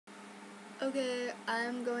Okay,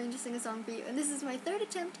 I'm going to sing a song for you, and this is my third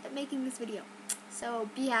attempt at making this video. So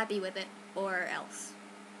be happy with it, or else.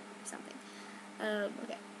 Something.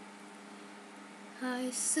 Okay.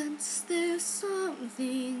 I sense there's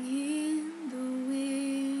something in the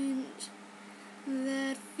wind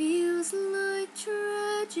that feels like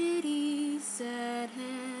tragedy's at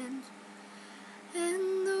hand.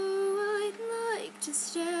 And though I'd like to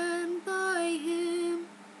stand by him,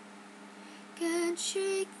 can't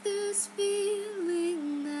shake this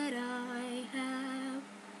feeling that I have.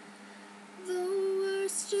 The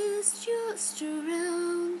worst is just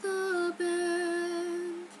around the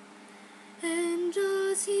bend. And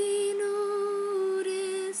does he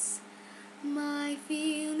notice my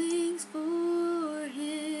feelings for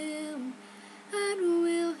him? And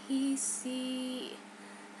will he see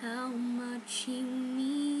how much he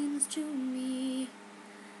means to me?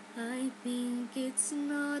 I think it's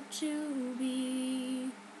not to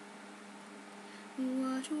be.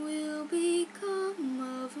 What will become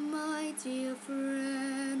of my dear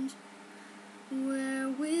friend? Where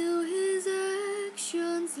will his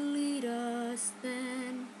actions lead us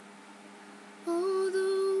then?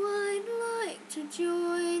 Although I'd like to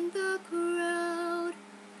join the crowd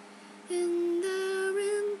in their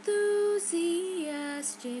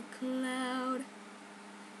enthusiastic cloud,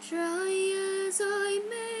 try as I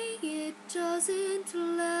may, it doesn't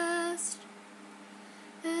last.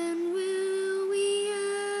 And will we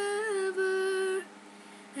ever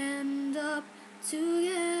end up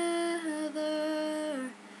together?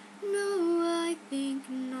 No, I think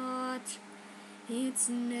not. It's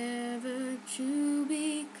never to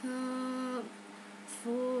become,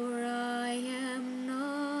 for I am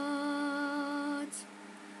not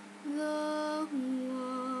the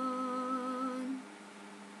one.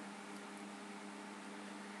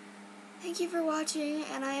 Thank you for watching,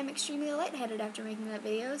 and I am extremely lightheaded after making that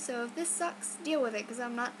video, so if this sucks, deal with it, because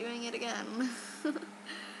I'm not doing it again.